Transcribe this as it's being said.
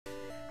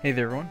Hey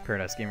there everyone,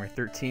 Paradise Gamer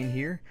 13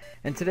 here,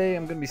 and today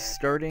I'm going to be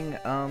starting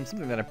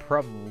something that I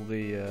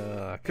probably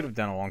could have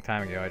done a long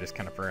time ago. I just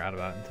kind of forgot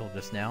about it until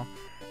just now.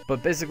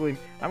 But basically,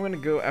 I'm going to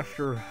go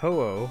after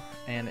Ho-Oh,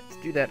 and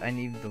to do that I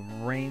need the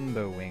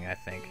Rainbow Wing, I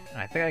think.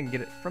 And I think I can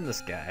get it from this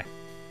guy.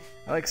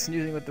 I like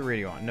snoozing with the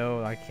radio on.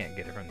 No, I can't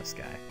get it from this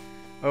guy.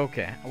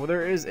 Okay, well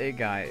there is a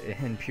guy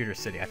in Pewter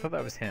City. I thought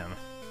that was him.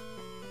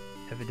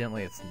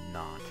 Evidently it's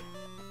not.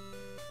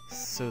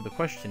 So the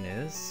question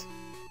is,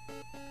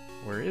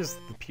 where is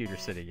the Pewter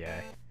City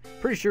guy?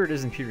 Pretty sure it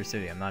is in Pewter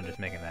City, I'm not just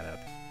making that up.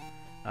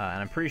 And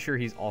I'm pretty sure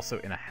he's also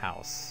in a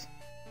house.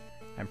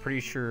 I'm pretty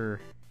sure...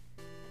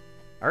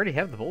 I already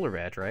have the boulder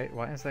badge, right?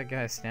 Why is that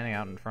guy standing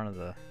out in front of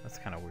the... That's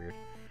kind of weird.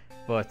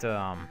 But,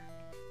 I'm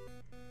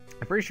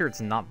pretty sure it's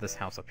not this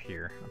house up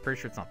here. I'm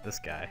pretty sure it's not this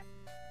guy.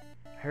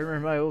 I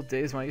remember my old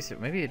days when I used to...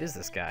 Maybe it is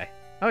this guy.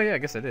 Oh yeah, I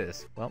guess it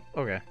is. Well,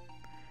 okay.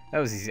 That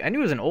was easy. I knew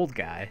he was an old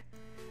guy.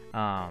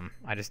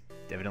 I just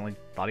evidently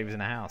thought he was in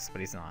a house, but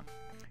he's not.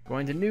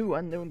 Going to new,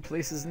 unknown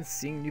places and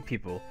seeing new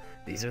people.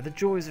 These are the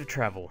joys of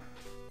travel.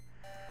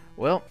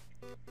 Well,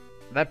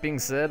 that being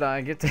said,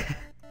 I get to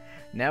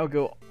now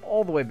go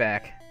all the way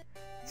back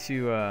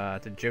to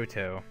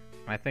Johto.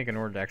 I think in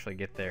order to actually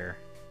get there,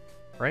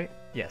 right?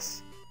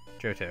 Yes,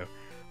 Johto.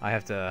 I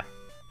have to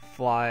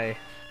fly.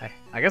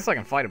 I guess I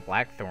can fly to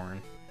Blackthorn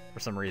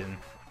for some reason,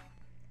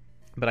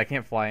 but I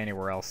can't fly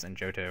anywhere else in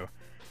Johto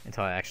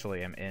until I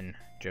actually am in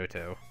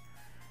Johto.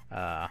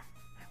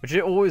 Which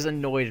it always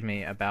annoyed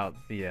me about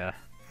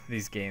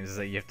these games, is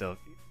that you have to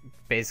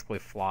basically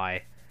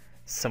fly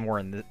somewhere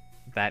in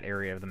that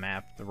area of the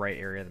map, the right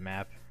area of the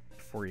map,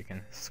 before you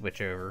can switch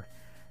over.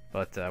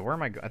 But where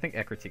am I I think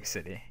Ecruteak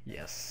City,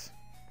 yes.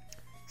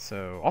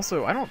 So,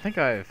 also, I don't think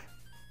I've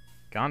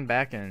gone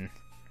back and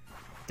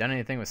done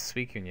anything with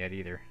Suicune yet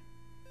either.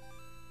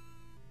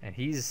 And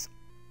he's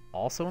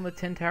also in the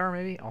Tin Tower,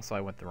 maybe? Also,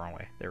 I went the wrong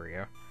way. There we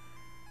go.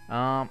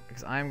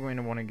 Because I'm going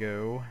to want to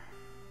go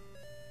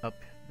up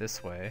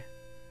this way.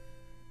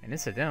 And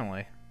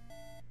incidentally,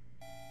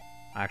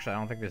 actually I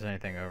don't think there's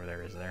anything over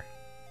there, is there?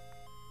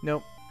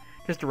 Nope.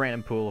 Just a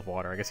random pool of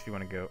water, I guess, if you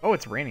want to go. Oh,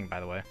 it's raining, by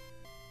the way.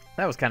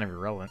 That was kind of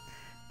irrelevant.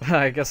 But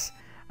I guess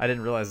I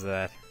didn't realize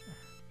that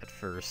at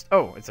first.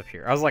 Oh, it's up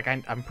here. I was like,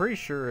 I'm pretty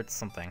sure it's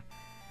something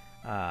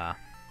up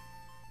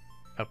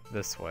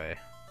this way.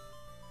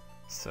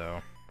 So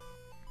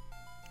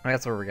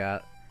that's what we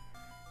got.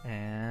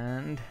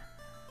 And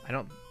I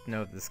don't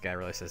know if this guy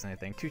really says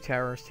anything. 2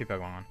 towers, 2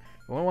 Pokemon.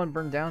 When one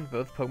burned down,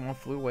 both Pokemon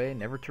flew away,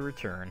 never to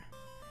return.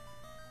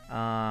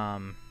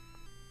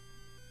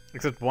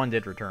 Except one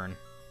did return,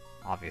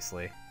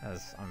 obviously,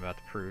 as I'm about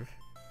to prove.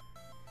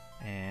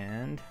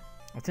 And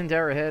the Tin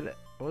Tower ahead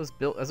was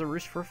built as a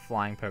roost for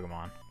flying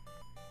Pokemon.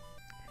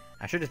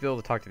 I should just be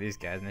able to talk to these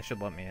guys, and they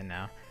should let me in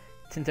now.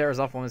 Tin Tower is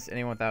off limits to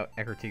anyone without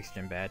Ecruteak's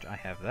gym badge. I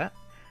have that.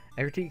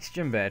 Ecruteak's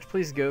gym badge,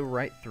 please go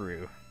right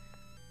through.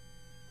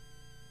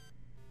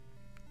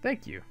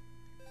 Thank you.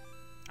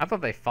 I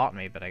thought they fought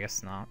me, but I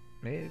guess not.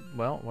 Maybe,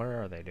 well, what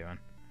are they doing?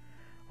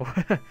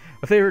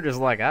 They were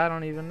just like, I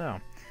don't even know.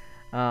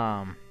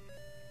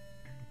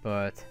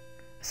 But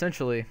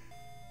essentially,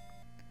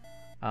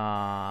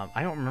 I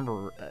don't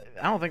remember.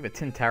 I don't think the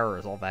Tin Tower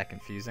is all that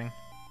confusing,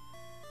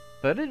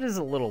 but it is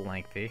a little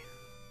lengthy.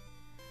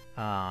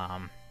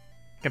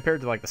 Compared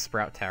to like the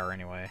Sprout Tower,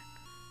 anyway.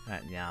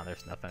 Yeah,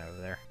 there's nothing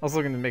over there. I was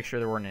looking to make sure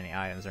there weren't any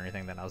items or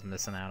anything that I was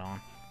missing out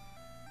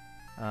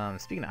on.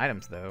 Speaking of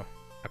items, though.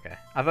 Okay,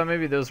 I thought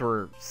maybe those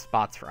were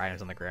spots for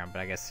items on the ground, but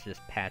I guess just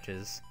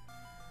patches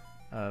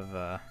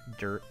of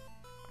dirt.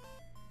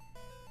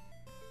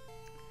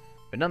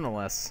 But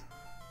nonetheless,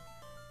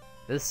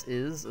 this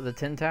is the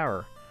Tin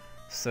Tower.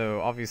 So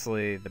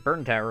obviously the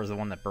Burn Tower is the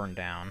one that burned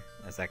down,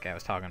 as that guy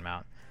was talking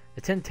about.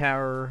 The Tin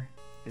Tower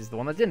is the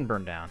one that didn't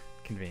burn down,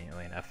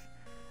 conveniently enough.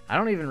 I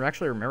don't even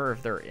actually remember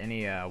if there are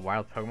any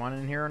wild Pokemon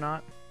in here or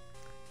not.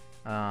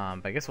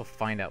 But I guess we'll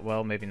find out.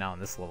 Well, maybe not on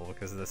this level,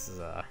 because this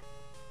is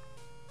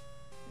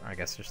I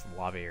guess just the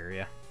lobby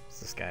area. What's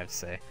this guy have to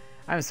say?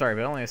 I'm sorry,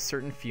 but only a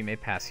certain few may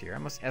pass here. I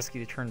must ask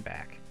you to turn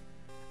back.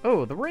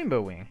 Oh, the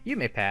Rainbow Wing. You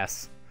may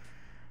pass.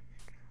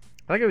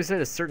 I think I said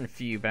a certain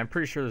few, but I'm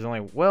pretty sure there's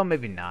only... Well,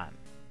 maybe not.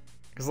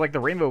 Because, like, the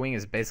Rainbow Wing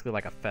is basically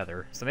like a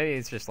feather. So maybe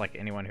it's just, like,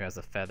 anyone who has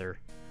a feather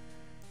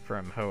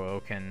from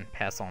Ho-Oh can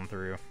pass on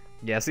through.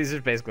 Yes, these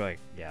are basically, like,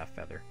 yeah, a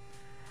feather.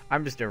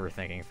 I'm just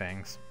overthinking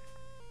things.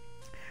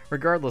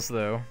 Regardless,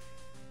 though...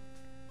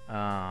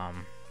 Oh,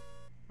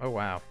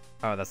 wow.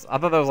 Oh, I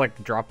thought that was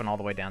like dropping all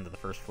the way down to the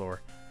first floor,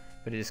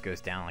 but it just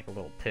goes down like a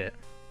little pit.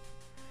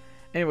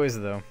 Anyways,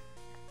 though,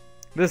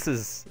 this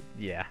is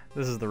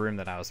the room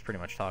that I was pretty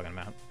much talking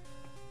about,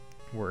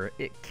 where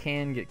it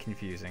can get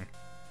confusing.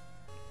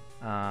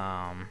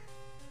 Okay,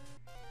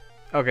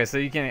 so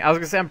you can. I was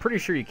gonna say I'm pretty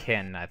sure you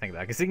can. I think that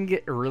because it can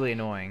get really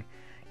annoying.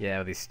 Yeah,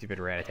 with these stupid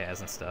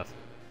Rattatas and stuff.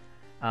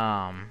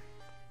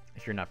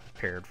 If you're not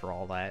prepared for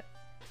all that,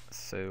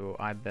 so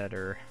I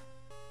better.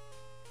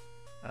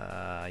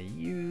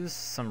 Use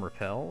some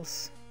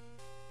repels.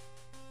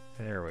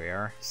 There we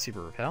are.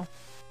 Super repel.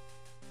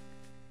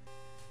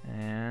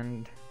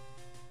 And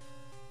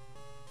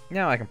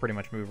Now I can pretty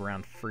much move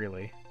around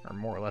freely, or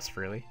more or less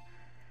freely.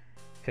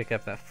 Pick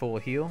up that full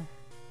heal.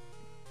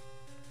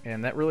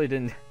 And that really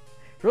didn't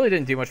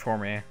do much for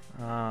me,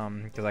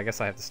 because I guess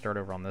I have to start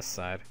over on this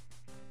side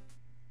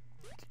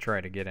to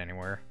try to get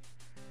anywhere.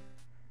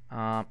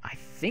 I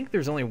think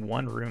there's only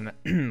one room that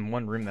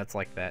one room that's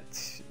like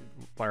that,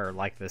 or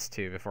like this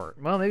too. Before,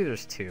 well, maybe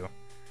there's two.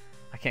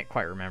 I can't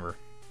quite remember.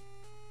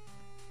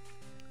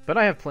 But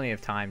I have plenty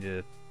of time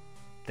to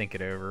think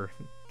it over,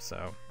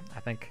 so I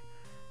think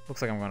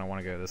looks like I'm going to want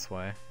to go this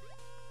way.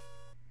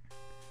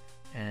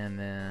 And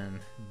then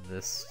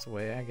this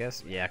way, I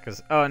guess. Yeah,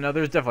 because... Oh, no,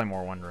 there's definitely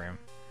more one room.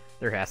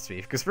 There has to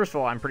be. Because first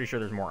of all, I'm pretty sure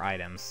there's more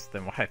items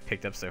than what I've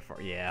picked up so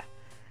far. Yeah.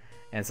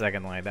 And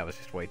secondly, that was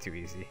just way too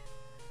easy.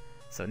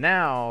 So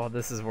now,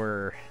 this is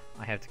where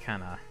I have to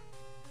kind of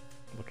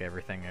look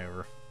everything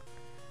over.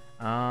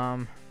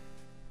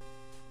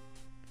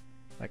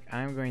 Like,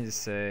 I'm going to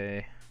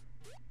say...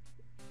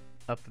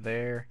 up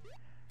there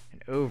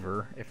and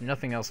over, if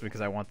nothing else,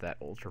 because I want that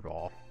Ultra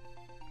Ball.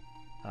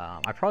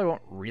 I probably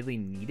won't really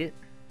need it.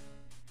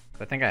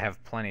 I think I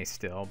have plenty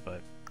still,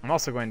 but I'm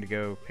also going to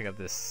go pick up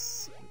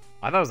this...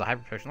 I thought it was a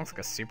Hyper Potion. It looks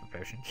like a Super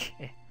Potion.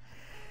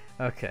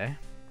 Okay.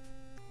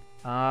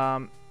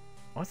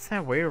 What's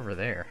that way over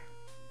there?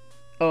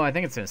 Oh, I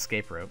think it's an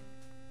escape rope.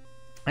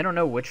 I don't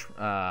know which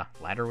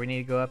ladder we need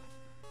to go up.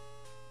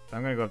 But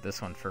I'm going to go up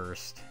this one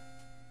first.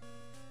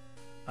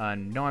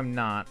 No, I'm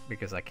not,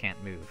 because I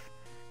can't move.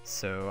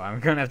 So I'm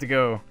going to have to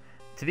go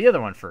to the other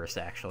one first,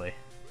 actually.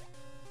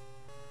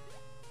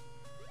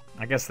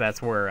 I guess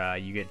that's where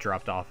you get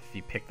dropped off if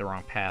you pick the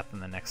wrong path in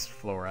the next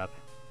floor up.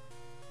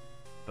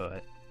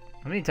 But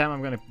in the meantime,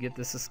 I'm going to get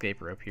this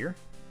escape rope here.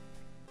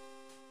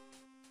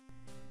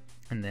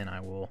 And then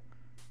I will...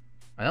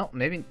 Well,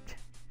 maybe...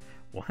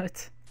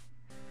 What?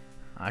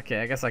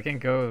 Okay, I guess I can't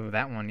go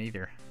that one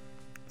either.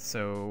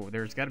 So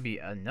there's got to be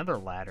another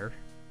ladder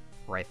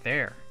right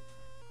there.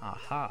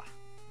 Aha.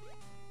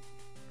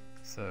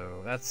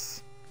 So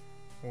that's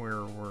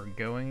where we're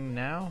going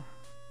now.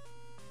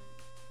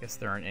 Guess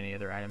there aren't any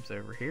other items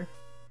over here.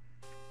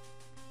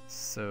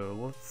 So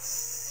let's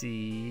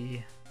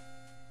see.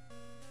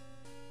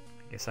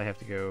 I guess I have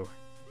to go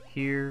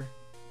here.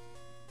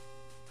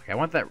 Okay, I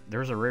want that.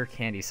 There's a rare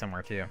candy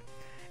somewhere too.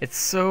 It's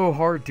so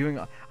hard doing.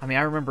 I mean,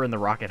 I remember in the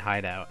Rocket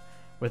Hideout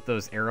with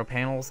those arrow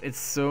panels. It's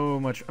so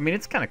much. I mean,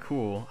 it's kind of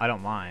cool. I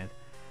don't mind.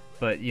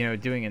 But, you know,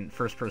 doing it in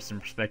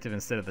first-person perspective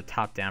instead of the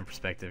top-down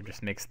perspective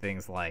just makes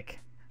things, like,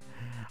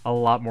 a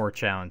lot more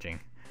challenging,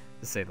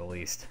 to say the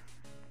least.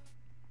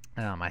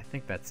 I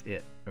think that's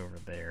it over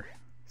there.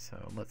 So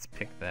let's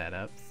pick that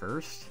up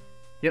first.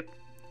 Yep.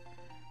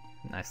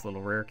 Nice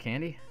little rare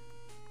candy.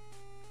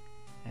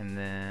 And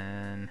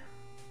then...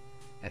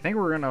 I think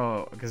we're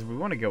gonna... Because we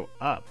want to go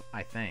up,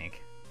 I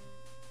think.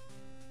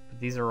 But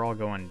these are all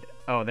going...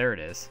 Oh, there it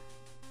is.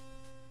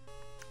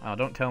 Oh,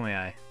 don't tell me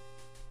I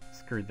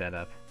screwed that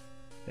up.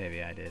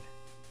 Maybe I did.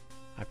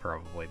 I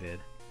probably did.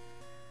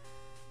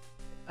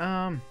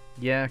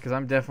 Yeah, because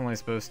I'm definitely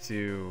supposed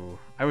to...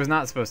 I was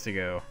not supposed to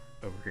go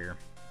over here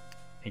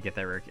and get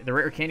that rare... The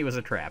rare candy was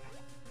a trap.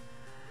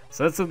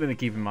 So that's something to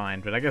keep in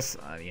mind, but I guess,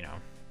 you know,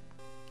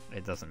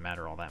 it doesn't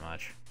matter all that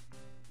much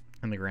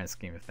in the grand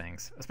scheme of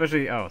things.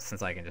 Especially, oh,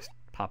 since I can just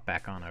pop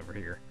back on over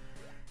here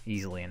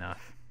easily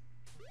enough.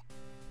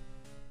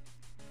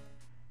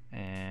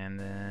 And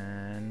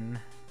then...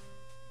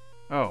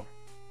 Oh,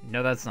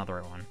 no, that's not the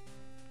right one.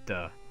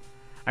 Duh.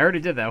 I already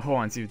did that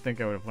once, you'd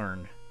think I would have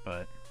learned,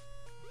 but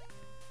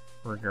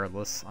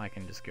regardless, I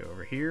can just go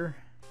over here.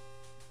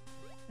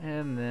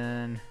 And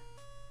then...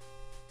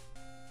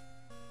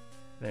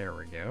 There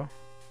we go.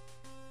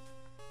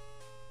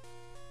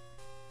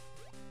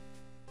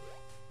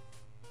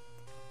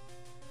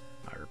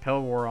 My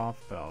repel wore off,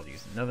 but I'll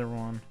use another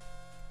one.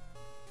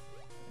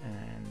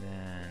 And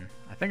then...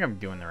 I think I'm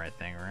doing the right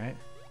thing, right?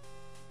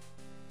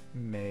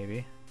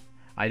 Maybe.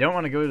 I don't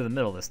want to go to the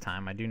middle this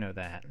time, I do know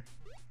that.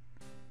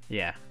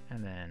 Yeah,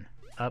 and then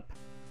up,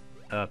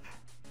 up,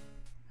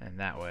 and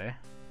that way.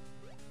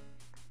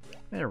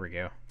 There we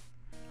go.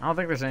 I don't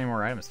think there's any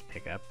more items to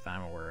pick up that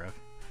I'm aware of.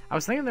 I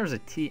was thinking there was a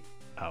T...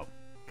 Oh,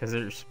 because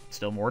there's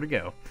still more to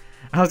go.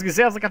 I was going to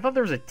say, I was like, I thought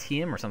there was a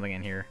TM or something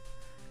in here.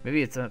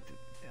 Maybe it's up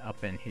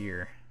in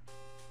here.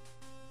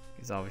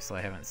 Because obviously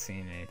I haven't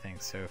seen anything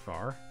so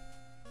far.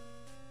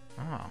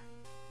 Oh.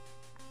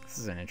 This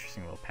is an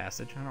interesting little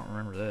passage. I don't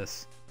remember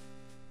this.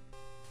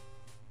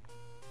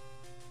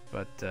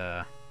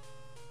 But,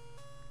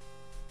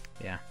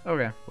 yeah.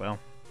 Okay, well,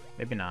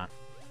 maybe not.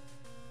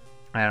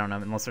 I don't know,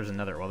 unless there's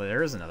another... Well,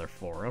 there is another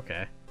floor.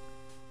 Okay.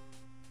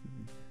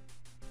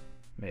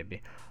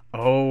 Maybe.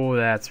 Oh,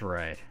 that's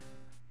right.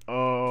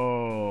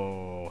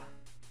 Oh.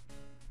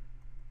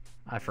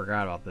 I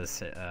forgot about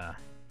this,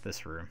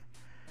 this room.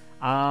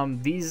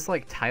 These,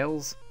 like,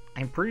 tiles,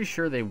 I'm pretty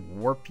sure they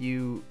warp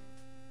you...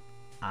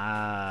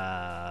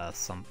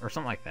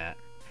 something like that.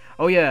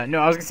 Oh yeah, no,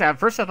 I was gonna say, at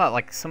first I thought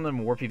like some of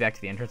them warp you back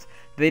to the entrance.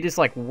 They just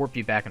like warp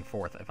you back and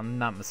forth, if I'm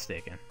not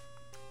mistaken.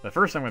 But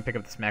first I'm gonna pick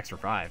up this Max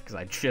Revive, because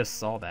I just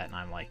saw that and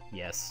I'm like,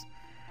 yes,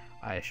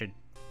 I should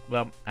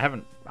well, I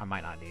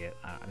might not need it.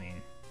 I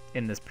mean,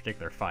 in this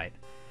particular fight.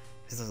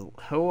 This is,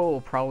 Ho-Oh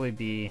will probably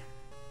be,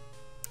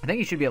 I think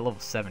he should be at level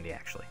 70,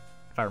 actually,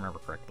 if I remember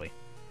correctly.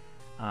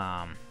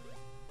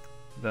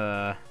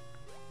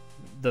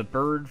 The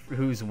bird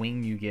whose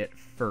wing you get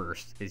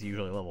first is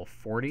usually level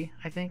 40,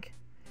 I think.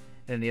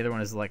 And the other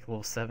one is like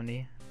level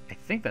 70. I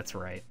think that's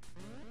right.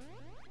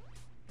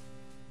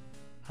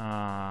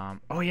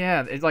 Oh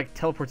yeah, it like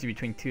teleports you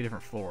between 2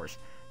 different floors.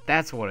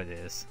 That's what it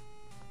is.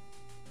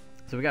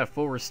 So we got a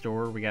full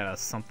restore, we got a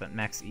something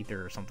max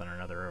ether or something or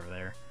another over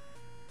there.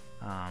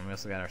 We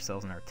also got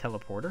ourselves in our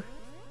teleporter.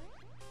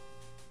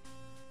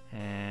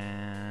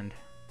 And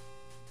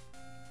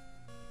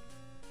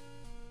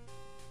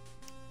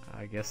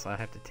I guess I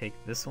have to take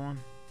this one.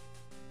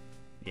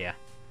 Yeah.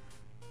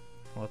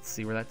 Let's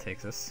see where that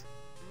takes us.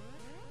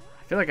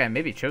 I feel like I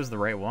maybe chose the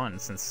right one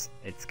since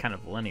it's kind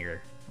of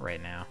linear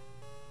right now.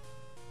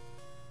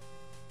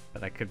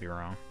 But I could be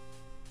wrong.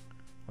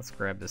 Let's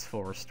grab this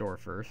full restore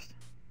first.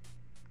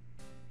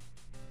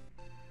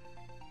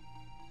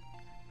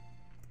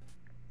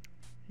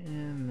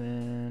 And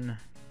then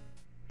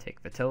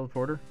take the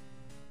teleporter.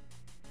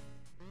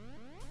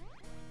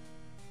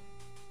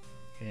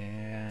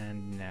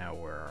 And now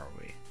where are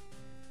we?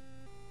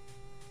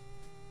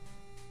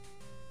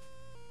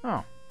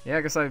 Oh, yeah,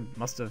 I guess I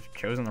must have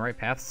chosen the right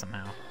path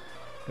somehow.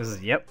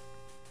 Because, yep,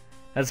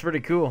 that's pretty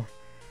cool.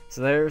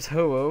 So there's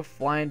Ho-Oh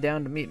flying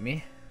down to meet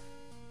me.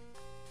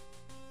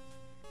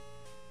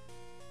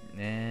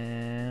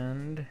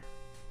 And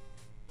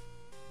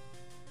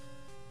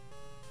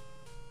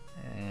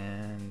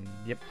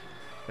yep,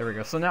 there we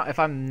go. So now, if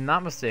I'm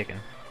not mistaken,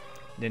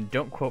 then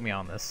don't quote me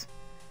on this,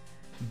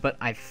 but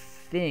I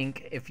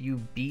think if you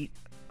beat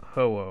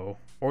Ho-Oh,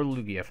 or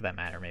Lugia for that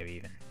matter, maybe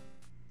even,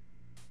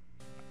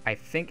 I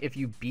think if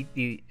you beat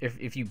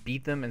if you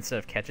beat them instead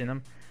of catching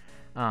them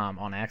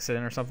on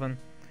accident or something,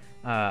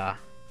 I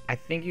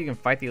think you can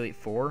fight the Elite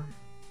Four,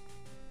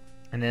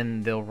 and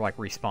then they'll like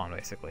respawn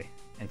basically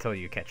until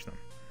you catch them.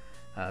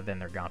 Then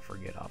they're gone for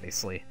good,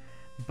 obviously.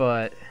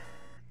 But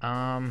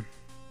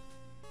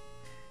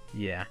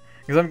yeah,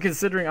 because I'm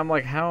considering, I'm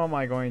like, how am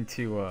I going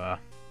to?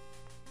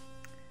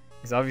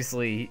 Because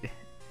obviously,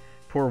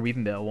 poor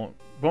Weepinbell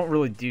won't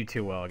really do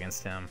too well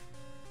against him.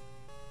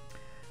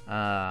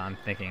 I'm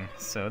thinking,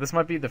 so this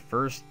might be the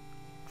first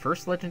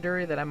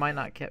legendary that I might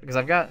not catch, because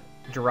I've got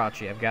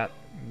Jirachi, I've got,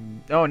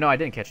 oh no, I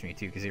didn't catch Mewtwo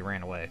because he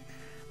ran away.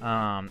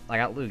 I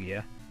got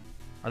Lugia.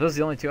 Are those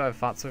the only 2 I've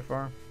fought so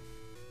far?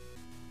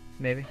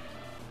 Maybe.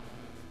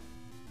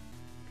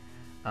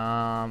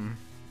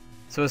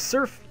 So a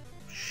Surf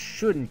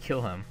shouldn't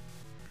kill him.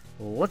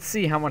 Let's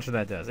see how much of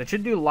that does. It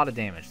should do a lot of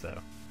damage though.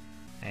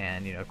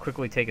 And, you know,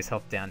 quickly take his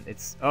health down.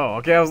 It's, oh,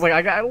 okay, I was like,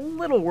 I got a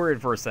little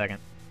worried for a second.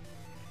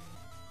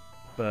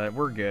 But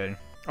we're good.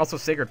 Also,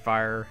 Sacred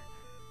Fire,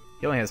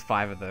 he only has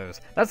 5 of those.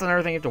 That's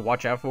another thing you have to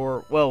watch out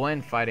for, well,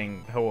 when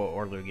fighting Ho-Oh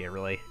or Lugia,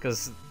 really,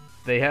 because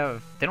they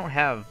don't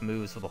have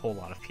moves with a whole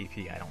lot of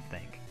PP, I don't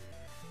think.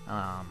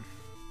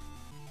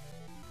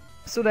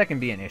 So that can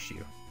be an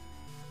issue.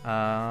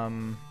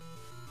 I'm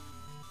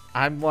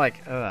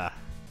like,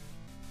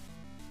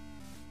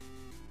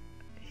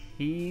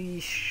 he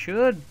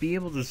should be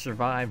able to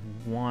survive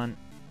 1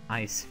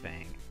 Ice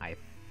Fang, I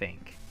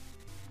think.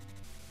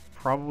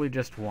 Probably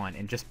just 1,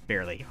 and just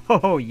barely.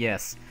 Oh,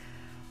 yes.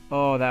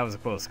 Oh, that was a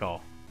close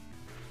call.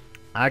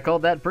 I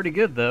called that pretty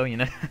good, though, you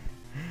know.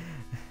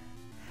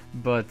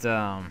 But,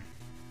 I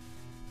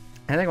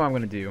think what I'm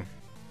going to do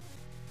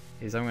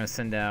is I'm going to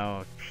send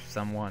out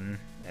someone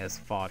as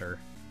fodder.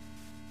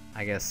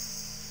 I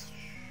guess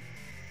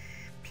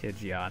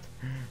Pidgeot.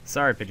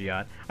 Sorry,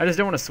 Pidgeot. I just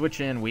don't want to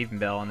switch in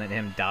Weepinbell and then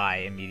him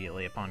die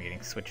immediately upon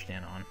getting switched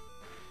in on.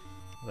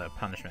 The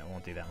punishment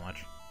won't do that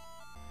much.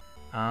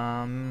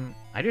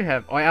 I do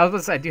have... Oh, I was about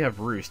to say I do have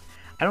Roost.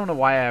 I don't know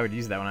why I would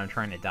use that when I'm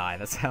trying to die.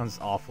 That sounds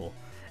awful.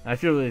 And I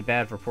feel really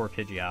bad for poor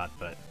Pidgeot,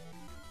 but...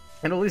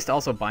 It'll at least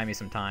also buy me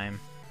some time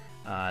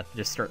to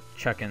just start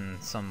chucking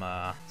some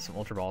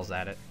Ultra Balls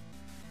at it.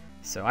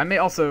 So I may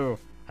also...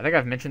 I think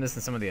I've mentioned this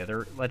in some of the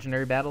other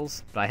legendary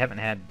battles, but I haven't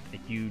had a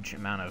huge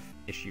amount of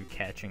issue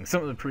catching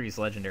some of the previous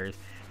legendaries.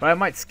 But I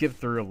might skip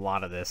through a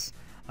lot of this,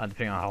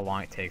 depending on how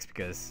long it takes,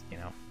 because, you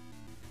know,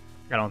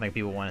 I don't think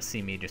people want to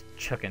see me just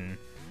chucking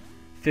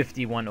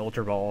 51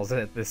 Ultra Balls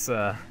at this,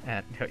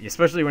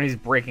 especially when he's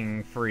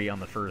breaking free on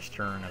the first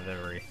turn of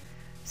every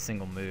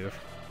single move.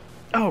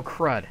 Oh,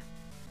 crud.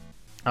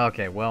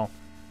 Okay, well,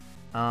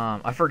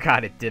 I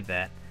forgot it did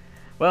that.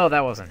 Well,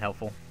 that wasn't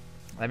helpful.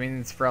 That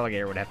means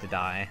Feraligatr would have to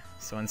die.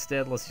 So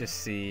instead, let's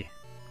just see.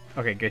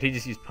 Okay, good. He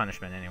just used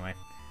punishment anyway.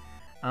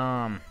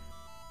 I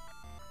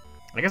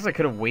guess I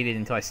could have waited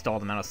until I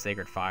stalled him out of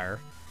Sacred Fire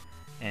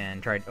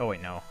and tried. Oh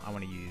wait, no. I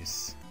want to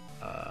use.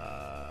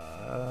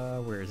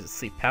 Where is it?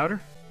 Sleep Powder.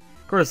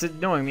 Of course,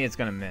 knowing me, it's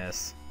gonna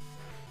miss.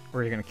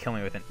 Or you're gonna kill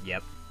me with it.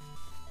 Yep.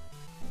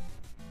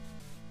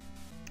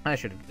 I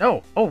should have.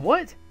 Oh, oh,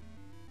 what?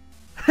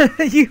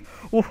 You.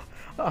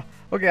 Oh,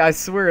 okay, I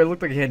swear it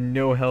looked like he had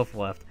no health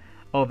left.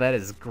 Oh, that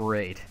is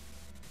great.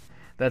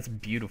 That's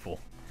beautiful.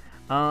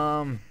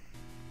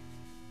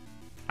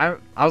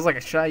 I was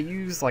like, should I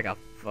use like a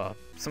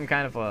some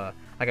kind of a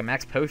like a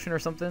max potion or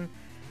something?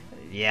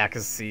 Yeah,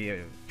 cause see,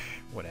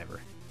 whatever.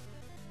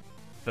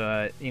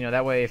 But you know,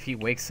 that way if he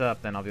wakes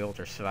up, then I'll be able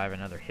to survive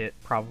another hit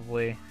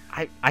probably.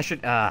 I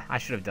should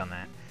have done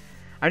that.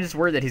 I'm just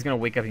worried that he's gonna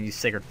wake up and use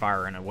Sacred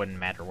Fire, and it wouldn't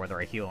matter whether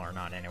I heal or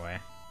not anyway.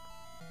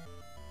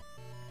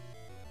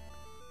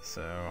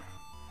 So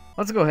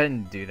let's go ahead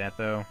and do that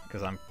though,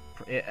 because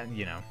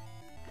you know,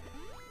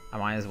 I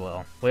might as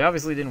well. Well, he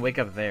obviously didn't wake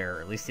up there.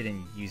 Or at least he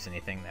didn't use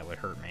anything that would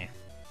hurt me.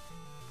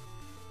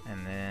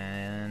 And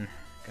then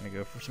gonna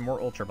go for some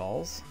more Ultra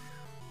Balls.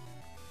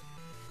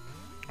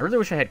 I really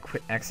wish I had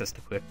access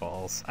to Quick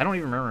Balls. I don't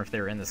even remember if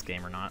they were in this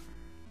game or not.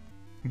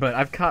 But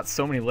I've caught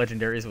so many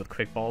legendaries with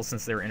Quick Balls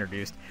since they were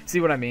introduced. See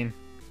what I mean?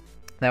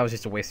 That was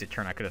just a wasted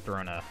turn. I could have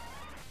thrown a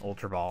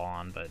Ultra Ball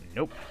on, but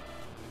nope.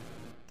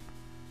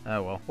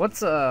 Oh well.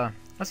 Let's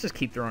just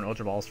keep throwing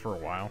Ultra Balls for a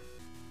while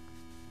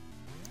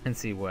and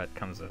see what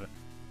comes of it.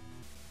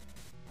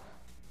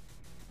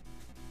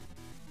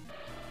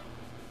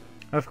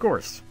 Of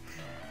course.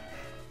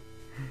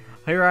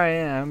 Here I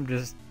am,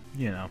 just,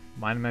 you know,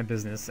 minding my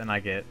business, and I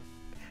get...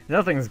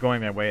 Nothing's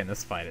going my way in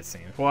this fight, it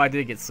seems. Well, I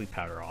did get Sleep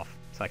Powder off,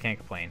 so I can't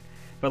complain.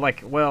 But,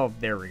 like, well,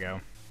 there we go.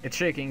 It's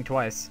shaking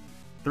twice.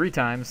 3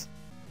 times.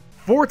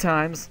 4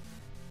 times!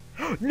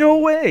 No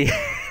way!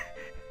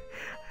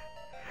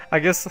 I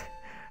guess...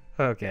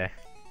 Okay.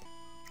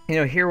 You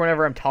know, here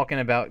whenever I'm talking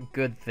about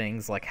good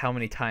things, like how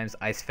many times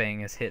Ice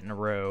Fang is hit in a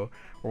row,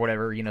 or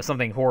whatever, you know,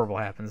 something horrible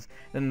happens,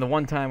 then the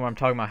one time when I'm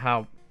talking about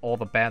how all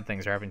the bad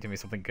things are happening to me,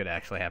 something good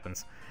actually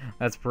happens.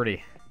 That's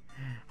pretty...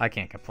 I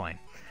can't complain.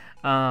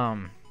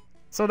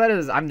 So that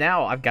is...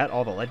 I've got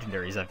all the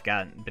legendaries I've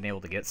been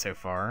able to get so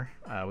far.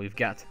 We've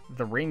got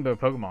the Rainbow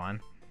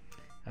Pokemon,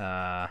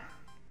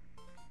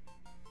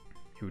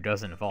 who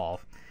doesn't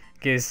evolve,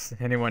 in case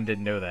anyone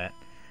didn't know that.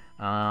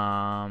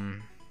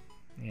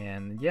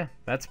 And yeah,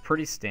 that's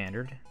pretty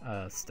standard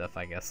stuff,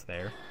 I guess,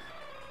 there.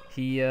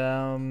 He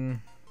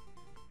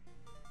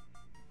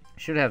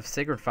should have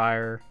Sacred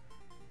Fire,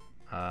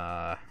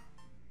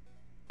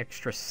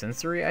 Extra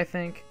Sensory, I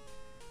think.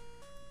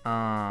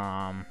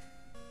 And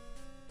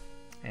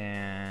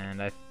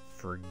I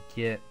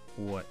forget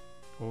what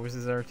was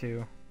his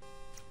R2?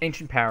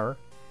 Ancient Power,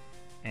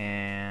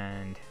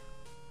 and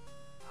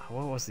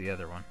what was the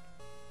other one?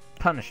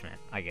 Punishment,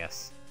 I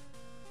guess.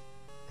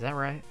 Is that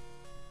right?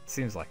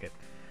 Seems like it.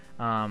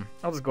 I'll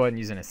just go ahead and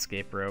use an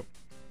escape rope.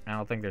 I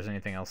don't think there's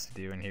anything else to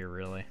do in here,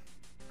 really.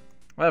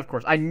 Well, of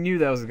course, I knew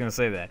that I was going to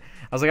say that.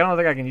 I was like, I don't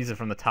think I can use it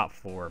from the top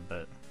floor,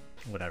 but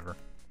whatever.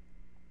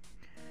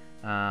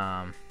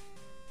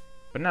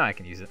 But now I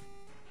can use it.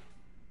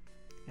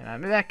 And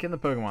I'm back in the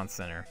Pokemon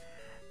Center.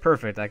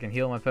 Perfect, I can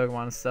heal my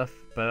Pokemon and stuff,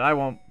 but I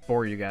won't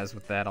bore you guys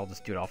with that. I'll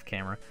just do it off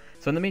camera.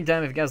 So in the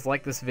meantime, if you guys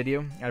like this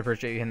video, I'd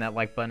appreciate you hitting that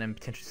like button and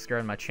potentially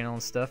subscribing to my channel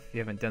and stuff if you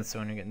haven't done so,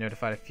 and you get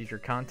notified of future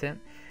content.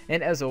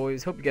 And as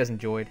always, hope you guys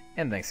enjoyed,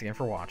 and thanks again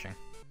for watching.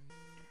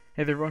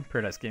 Hey there everyone,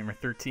 Paradise Gamer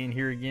 13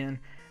 here again,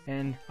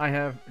 and I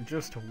have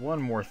just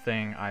one more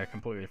thing I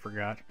completely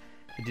forgot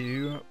to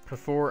do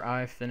before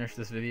I finish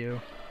this video.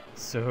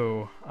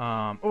 So,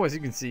 as you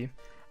can see,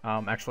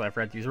 actually I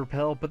forgot to use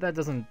Repel, but that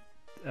isn't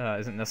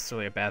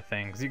necessarily a bad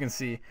thing, because you can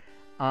see,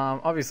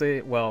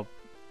 obviously, well,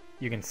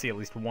 you can see at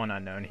least one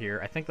unknown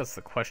here. I think that's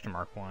the question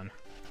mark one.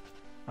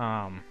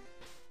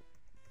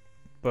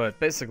 But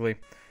basically,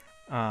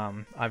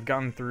 I've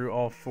gotten through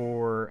all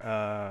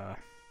 4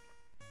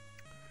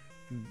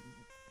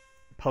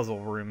 puzzle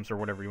rooms, or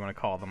whatever you want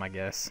to call them, I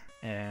guess,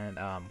 and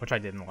which I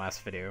did in the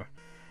last video.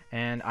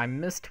 And I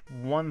missed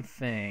one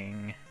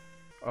thing.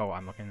 Oh,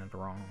 I'm looking at the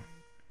wrong.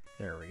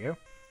 There we go.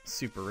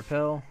 Super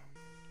Repel.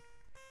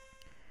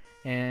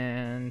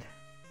 And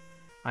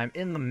I'm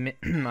in the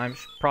I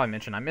should probably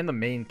mention I'm in the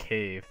main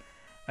cave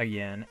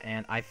again,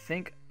 and I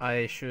think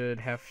I should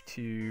have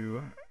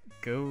to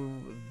go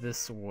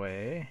this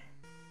way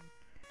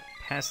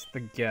past the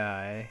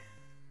guy.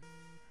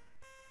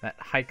 That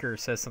hiker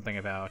says something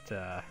about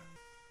there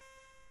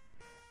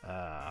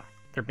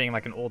being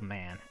like an old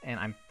man, and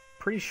I'm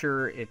pretty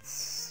sure it's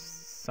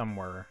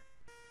somewhere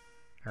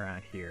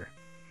around here.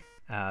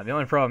 The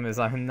only problem is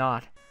I'm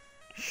not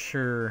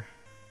sure.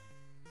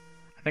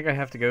 I think I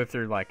have to go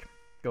through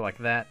go like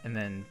that and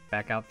then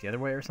back out the other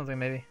way or something,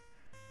 maybe.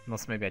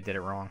 Unless maybe I did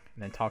it wrong.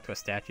 And then talk to a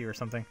statue or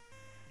something.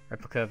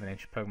 Replica of an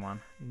ancient Pokemon.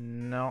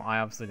 No, I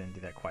obviously didn't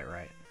do that quite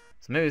right.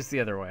 So maybe it's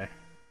the other way.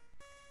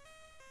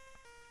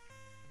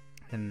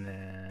 And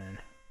then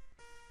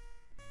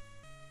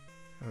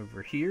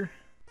over here.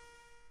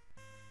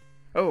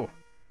 Oh!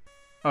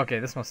 Okay,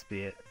 this must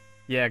be it.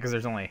 Yeah, because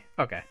there's only...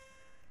 Okay.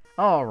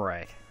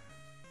 Alright.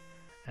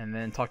 And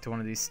then talk to one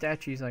of these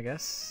statues, I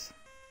guess.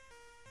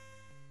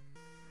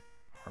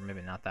 Or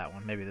maybe not that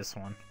one. Maybe this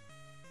one.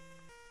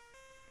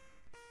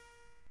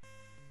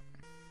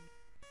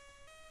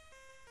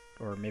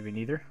 Or maybe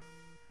neither.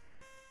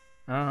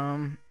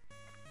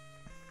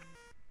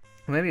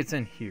 Maybe it's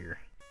in here.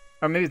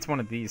 Or maybe it's one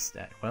of these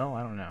well,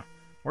 I don't know.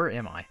 Where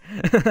am I?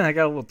 I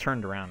got a little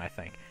turned around, I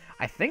think.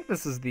 I think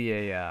this is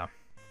the, I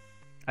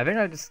think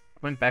I just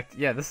went back to,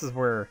 yeah, this is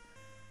where,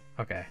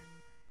 okay.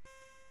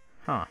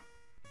 Huh.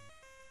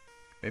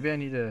 Maybe I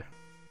need to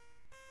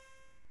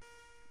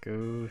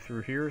go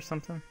through here or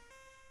something?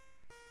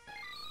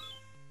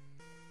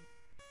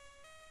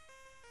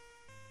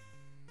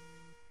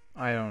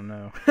 I don't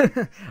know.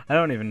 I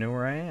don't even know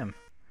where I am.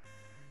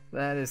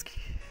 That is...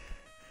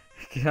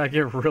 I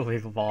get really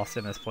lost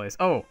in this place.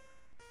 Oh!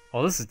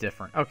 Oh, this is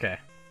different. Okay.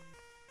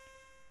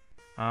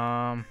 Do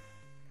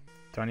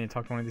I need to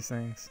talk to one of these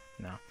things?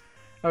 No.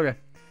 Okay.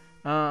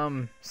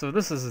 So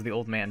this is the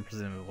old man,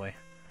 presumably.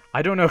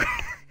 I don't know.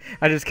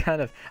 I just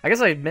kind of... I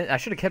guess I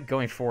should have kept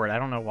going forward. I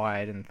don't know why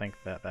I didn't think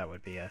that that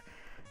would be a...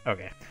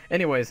 Okay.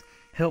 Anyways,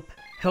 help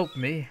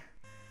me.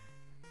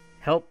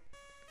 Help.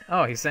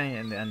 Oh, he's saying it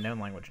in the unknown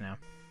language now.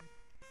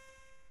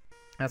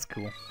 That's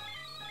cool.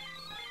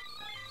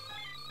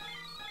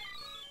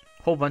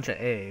 Whole bunch of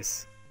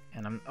A's.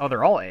 And oh,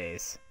 they're all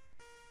A's.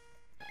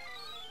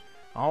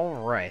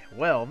 Alright,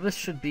 well, this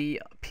should be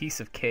a piece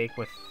of cake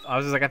with... I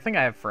was just like, I think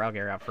I have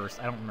Fralgare out first.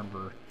 I don't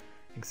remember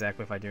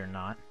exactly if I do or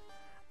not.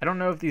 I don't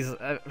know if these...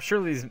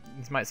 surely these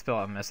might spell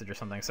out a message or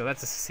something, so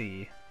that's a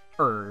C.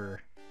 Yeah,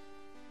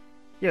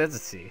 that's a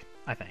C,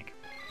 I think.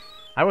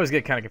 I always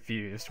get kind of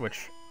confused,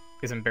 which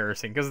is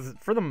embarrassing, because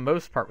for the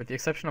most part, with the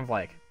exception of,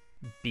 like,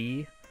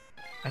 B,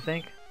 I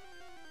think.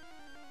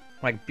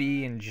 Like,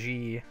 B and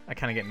G, I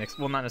kind of get mixed...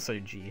 Well, not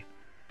necessarily G.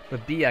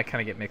 With B, I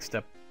kind of get mixed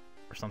up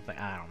or something.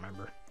 I don't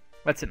remember.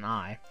 That's an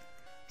I.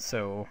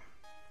 So,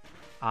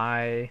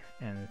 I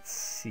and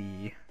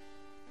C.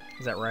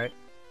 Is that right?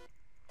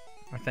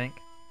 I think.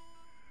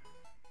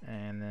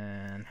 And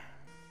then...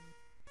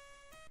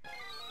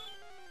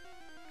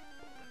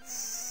 let's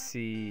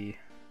see...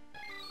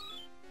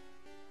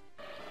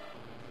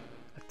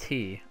 a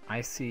T.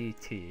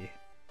 I-C-T.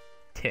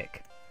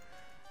 Tick.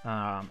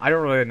 I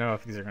don't really know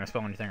if these are going to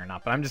spell anything or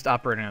not, but I'm just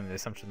operating on the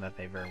assumption that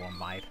they very well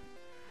might.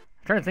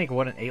 I'm trying to think of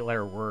what an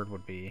 8-letter word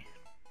would be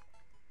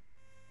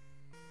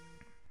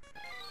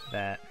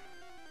that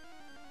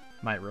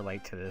might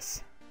relate to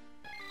this.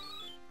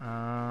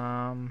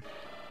 A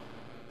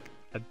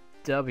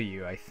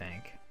W, I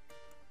think.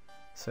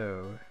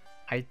 So,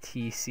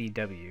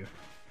 ITCW.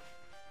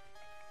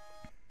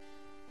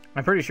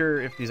 I'm pretty sure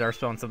if these are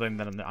spelling something,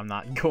 then I'm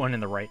not going in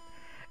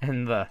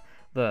the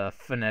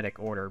phonetic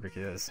order,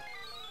 because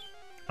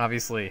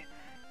obviously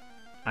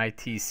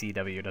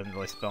ITCW doesn't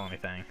really spell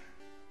anything.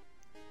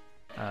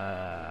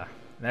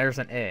 There's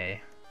an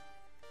A.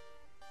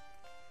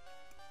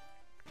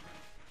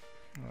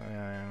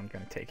 I'm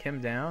gonna take him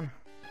down.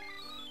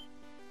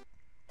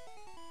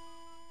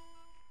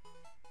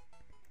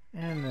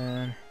 And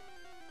then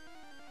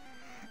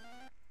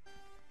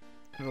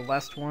the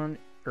last one,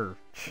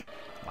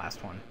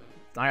 last one.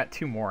 I got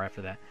two more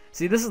after that.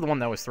 See, this is the one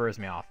that always throws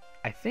me off.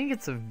 I think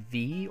it's a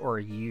V or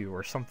a U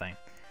or something.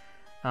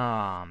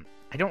 I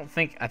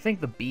think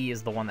the B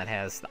is the one that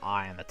has the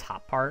I on the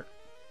top part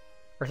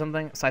or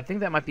something. So I think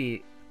that might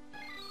be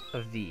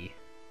a V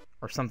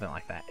or something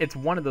like that. It's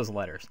one of those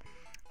letters.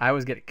 I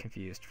always get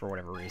confused for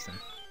whatever reason.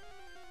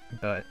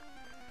 But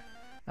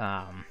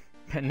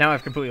now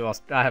I've completely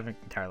lost... I haven't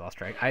entirely lost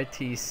track.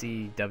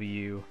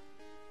 ITCW,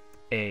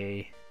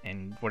 A,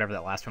 and whatever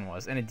that last one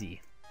was, and a D.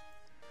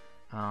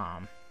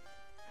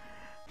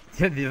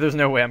 There's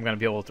no way I'm going to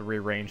be able to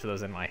rearrange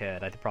those in my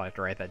head. I'd probably have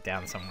to write that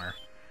down somewhere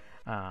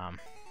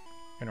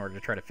in order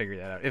to try to figure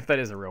that out, if that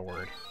is a real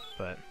word.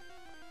 But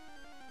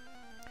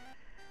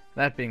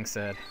that being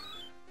said,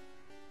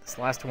 this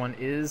last one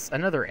is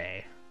another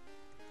A.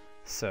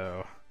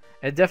 So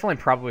it definitely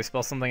probably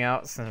spells something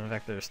out, since in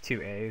fact there's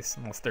two A's,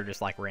 unless they're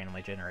just like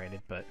randomly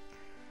generated. But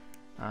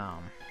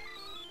that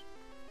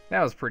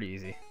was pretty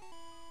easy.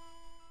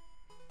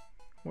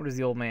 What does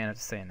the old man have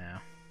to say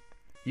now?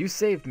 You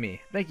saved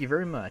me. Thank you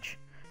very much.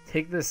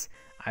 Take this.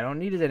 I don't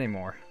need it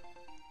anymore.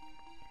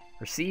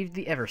 Received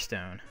the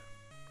Everstone.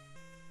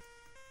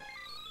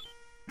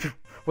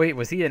 Wait,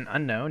 was he an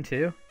unknown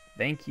too?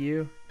 Thank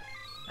you.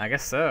 I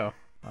guess so.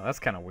 Oh, that's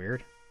kind of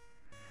weird.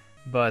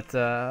 But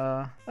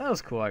that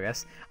was cool, I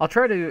guess. I'll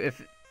try to,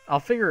 I'll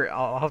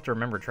have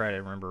to try to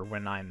remember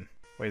when I'm...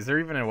 Wait, is there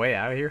even a way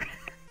out of here?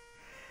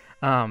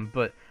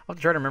 But I'll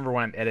try to remember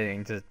when I'm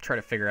editing to try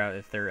to figure out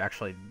if there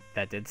actually,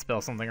 that did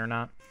spell something or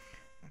not.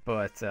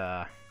 But,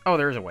 oh,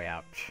 there is a way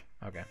out.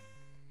 Okay.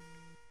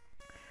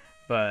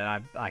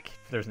 But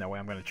there's no way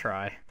I'm going to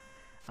try.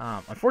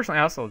 Unfortunately,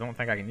 I also don't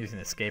think I can use an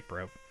escape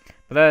rope.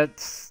 But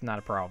that's not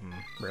a problem,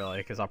 really,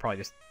 because I'll probably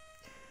just,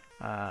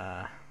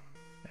 it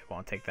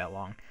won't take that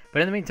long.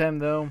 But in the meantime,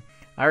 though,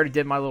 I already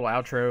did my little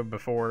outro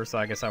before, so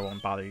I guess I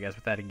won't bother you guys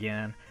with that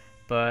again.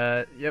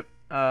 But, yep,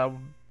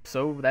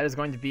 so that is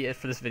going to be it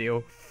for this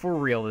video, for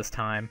real this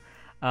time.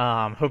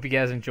 Hope you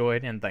guys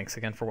enjoyed, and thanks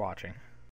again for watching.